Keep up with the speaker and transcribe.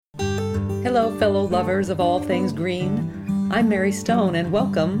Hello, fellow lovers of all things green. I'm Mary Stone, and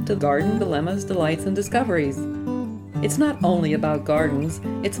welcome to Garden Dilemmas, Delights, and Discoveries. It's not only about gardens,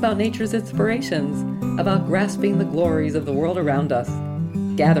 it's about nature's inspirations, about grasping the glories of the world around us,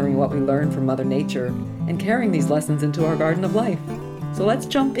 gathering what we learn from Mother Nature, and carrying these lessons into our garden of life. So let's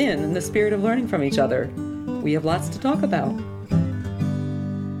jump in the spirit of learning from each other. We have lots to talk about.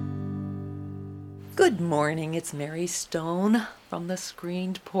 Good morning, it's Mary Stone from the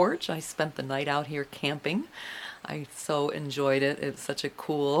screened porch. I spent the night out here camping. I so enjoyed it. It's such a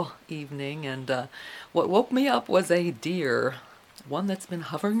cool evening, and what woke me up was a deer, one that's been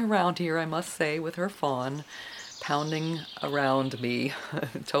hovering around here, I must say, with her fawn, pounding around me.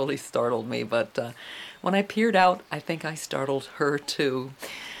 It totally startled me, but when I peered out, I think I startled her too.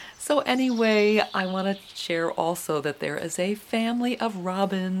 So anyway, I want to share also that there is a family of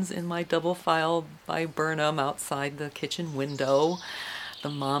robins in my double file viburnum outside the kitchen window.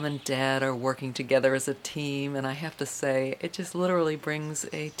 The mom and dad are working together as a team, and I have to say, it just literally brings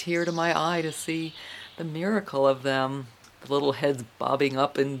a tear to my eye to see the miracle of them. The little heads bobbing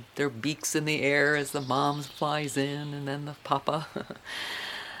up and their beaks in the air as the mom flies in, and then the papa.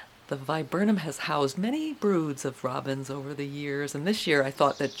 The viburnum has housed many broods of robins over the years, and this year I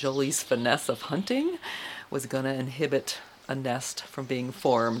thought that Jolie's finesse of hunting was going to inhibit a nest from being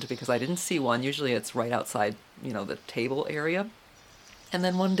formed because I didn't see one. Usually it's right outside, the table area. And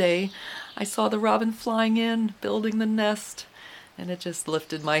then one day I saw the robin flying in, building the nest, and it just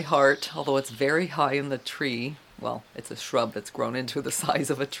lifted my heart, although it's very high in the tree. Well, it's a shrub that's grown into the size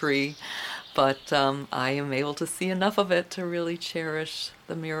of a tree, but I am able to see enough of it to really cherish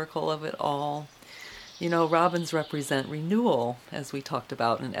the miracle of it all. Robins represent renewal, as we talked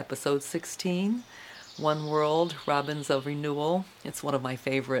about in episode 16, One World, Robins of Renewal. It's one of my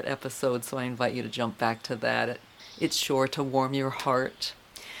favorite episodes, so I invite you to jump back to that. It's sure to warm your heart.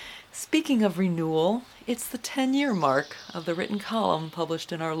 Speaking of renewal, it's the 10-year mark of the written column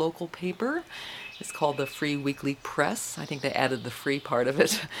published in our local paper. It's called the Free Weekly Press. I think they added the free part of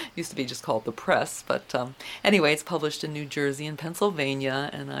it. It used to be just called the Press. But anyway, it's published in New Jersey and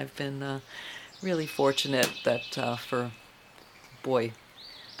Pennsylvania, and I've been really fortunate that that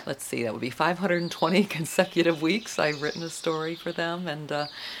would be 520 consecutive weeks I've written a story for them, and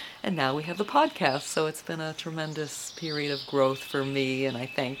now we have the podcast. So it's been a tremendous period of growth for me, and I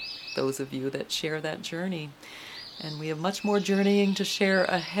thank those of you that share that journey. And we have much more journeying to share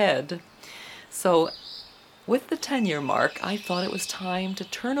ahead. So with the 10-year mark, I thought it was time to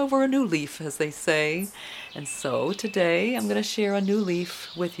turn over a new leaf, as they say. And so today I'm going to share a new leaf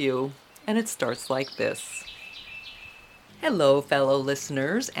with you, and it starts like this. Hello, fellow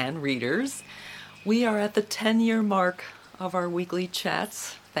listeners and readers. We are at the 10-year mark of our weekly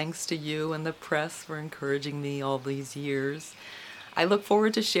chats. Thanks to you and the press for encouraging me all these years. I look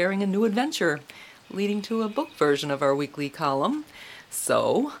forward to sharing a new adventure, leading to a book version of our weekly column.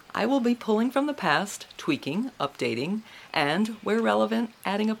 So, I will be pulling from the past, tweaking, updating, and, where relevant,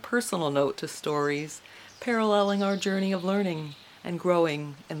 adding a personal note to stories, paralleling our journey of learning and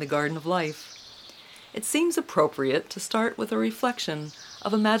growing in the garden of life. It seems appropriate to start with a reflection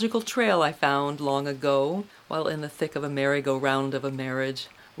of a magical trail I found long ago while in the thick of a merry-go-round of a marriage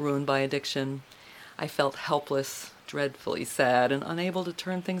ruined by addiction. I felt helpless, dreadfully sad, and unable to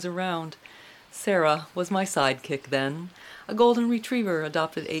turn things around. Sarah was my sidekick then, a golden retriever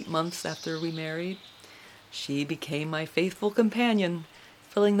adopted 8 months after we married. She became my faithful companion,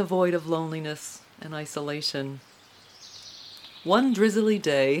 filling the void of loneliness and isolation. One drizzly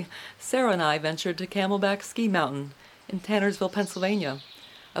day, Sarah and I ventured to Camelback Ski Mountain in Tannersville, Pennsylvania,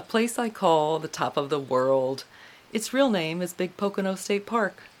 a place I call the top of the world. Its real name is Big Pocono State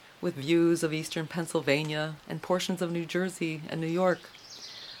Park, with views of eastern Pennsylvania and portions of New Jersey and New York.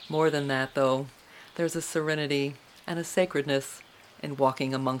 More than that, though, there's a serenity and a sacredness in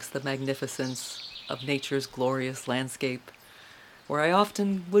walking amongst the magnificence of nature's glorious landscape, where I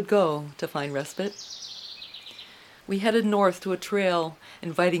often would go to find respite. We headed north to a trail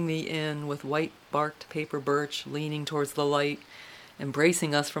inviting me in with white-barked paper birch leaning towards the light,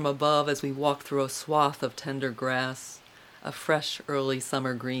 embracing us from above as we walked through a swath of tender grass, a fresh early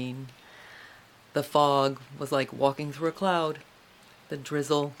summer green. The fog was like walking through a cloud. The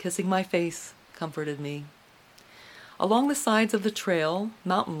drizzle kissing my face comforted me. Along the sides of the trail,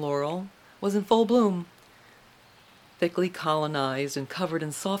 mountain laurel was in full bloom, thickly colonized and covered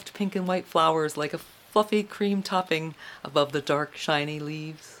in soft pink and white flowers like a fluffy cream topping above the dark, shiny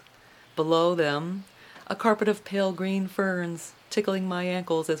leaves. Below them, a carpet of pale green ferns tickling my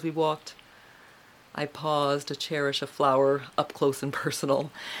ankles as we walked. I paused to cherish a flower up close and personal,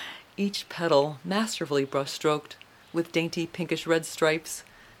 each petal masterfully brush-stroked with dainty pinkish red stripes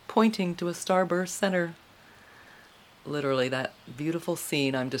pointing to a starburst center. Literally, that beautiful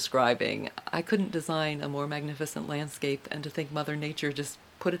scene I'm describing, I couldn't design a more magnificent landscape, and to think Mother Nature just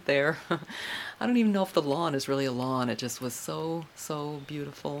put it there. I don't even know if the lawn is really a lawn. It just was so, so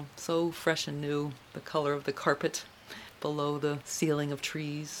beautiful, so fresh and new, the color of the carpet below the ceiling of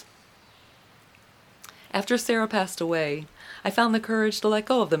trees. After Sarah passed away, I found the courage to let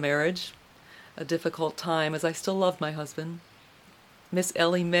go of the marriage, a difficult time as I still loved my husband. Miss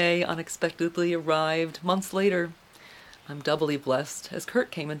Ellie Mae unexpectedly arrived months later. I'm doubly blessed as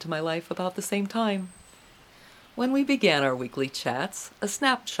Kurt came into my life about the same time. When we began our weekly chats, a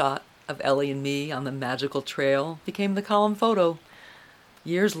snapshot of Ellie and me on the magical trail became the column photo.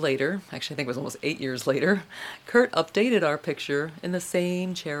 Years later, actually I think it was almost 8 years later, Kurt updated our picture in the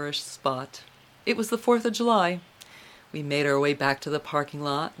same cherished spot. It was the 4th of July. We made our way back to the parking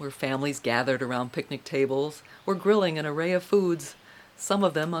lot where families gathered around picnic tables were grilling an array of foods, some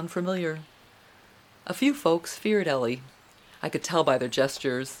of them unfamiliar. A few folks feared Ellie. I could tell by their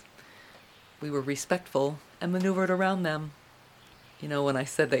gestures. We were respectful and maneuvered around them. You know, when I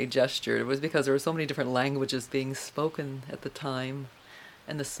said they gestured, it was because there were so many different languages being spoken at the time,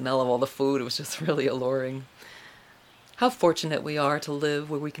 and the smell of all the food was just really alluring. How fortunate we are to live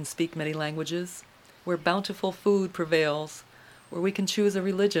where we can speak many languages, where bountiful food prevails, where we can choose a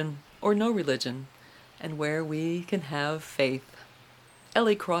religion or no religion, and where we can have faith.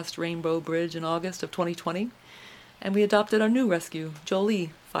 Ellie crossed Rainbow Bridge in August of 2020, and we adopted our new rescue,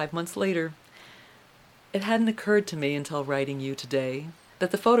 Jolie, 5 months later. It hadn't occurred to me until writing you today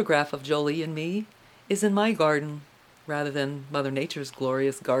that the photograph of Jolie and me is in my garden, rather than Mother Nature's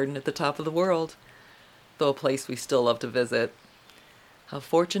glorious garden at the top of the world, though a place we still love to visit. How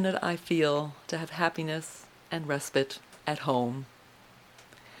fortunate I feel to have happiness and respite at home.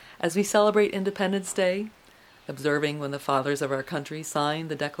 As we celebrate Independence Day, observing when the fathers of our country signed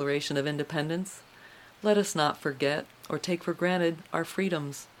the Declaration of Independence, let us not forget or take for granted our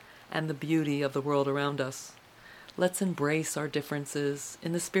freedoms and the beauty of the world around us. Let's embrace our differences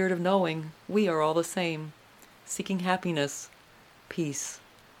in the spirit of knowing we are all the same, seeking happiness, peace,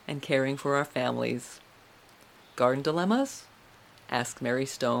 and caring for our families. Garden Dilemmas?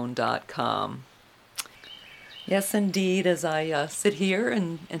 AskMaryStone.com. Yes, indeed, as I sit here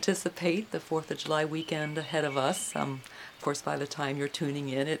and anticipate the 4th of July weekend ahead of us, of course, by the time you're tuning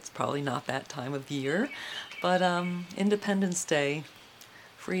in, it's probably not that time of year, but Independence Day,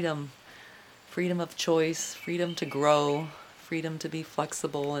 freedom of choice, freedom to grow, freedom to be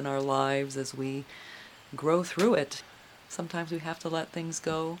flexible in our lives as we grow through it. Sometimes we have to let things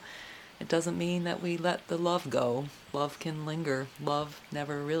go. It doesn't mean that we let the love go. Love can linger. Love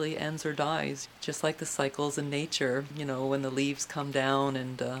never really ends or dies. Just like the cycles in nature, you know, when the leaves come down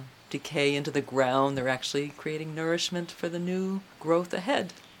and decay into the ground, they're actually creating nourishment for the new growth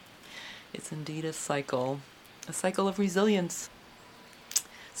ahead. It's indeed a cycle of resilience.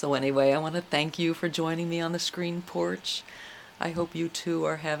 So anyway, I want to thank you for joining me on the screen porch. I hope you too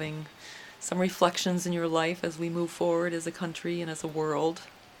are having some reflections in your life as we move forward as a country and as a world.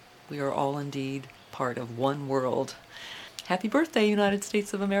 We are all indeed part of one world. Happy birthday, United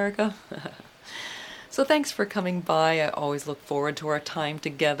States of America. So thanks for coming by. I always look forward to our time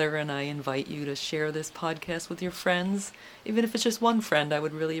together, and I invite you to share this podcast with your friends. Even if it's just one friend, I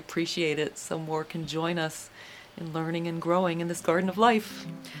would really appreciate it so more can join us in learning and growing in this garden of life.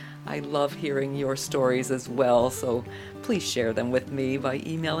 I love hearing your stories as well, so please share them with me by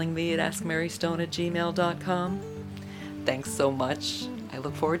emailing me at askmarystone@gmail.com. Thanks so much. I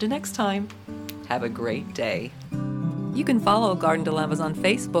look forward to next time. Have a great day. You can follow Garden Dilemmas on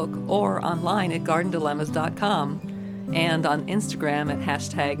Facebook or online at gardendilemmas.com and on Instagram at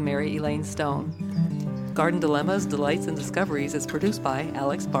 #MaryElaineStone. Garden Dilemmas, Delights and Discoveries is produced by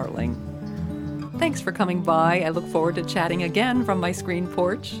Alex Bartling. Thanks for coming by. I look forward to chatting again from my screen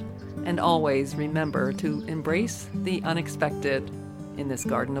porch. And always remember to embrace the unexpected in this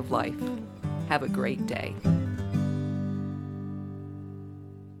garden of life. Have a great day.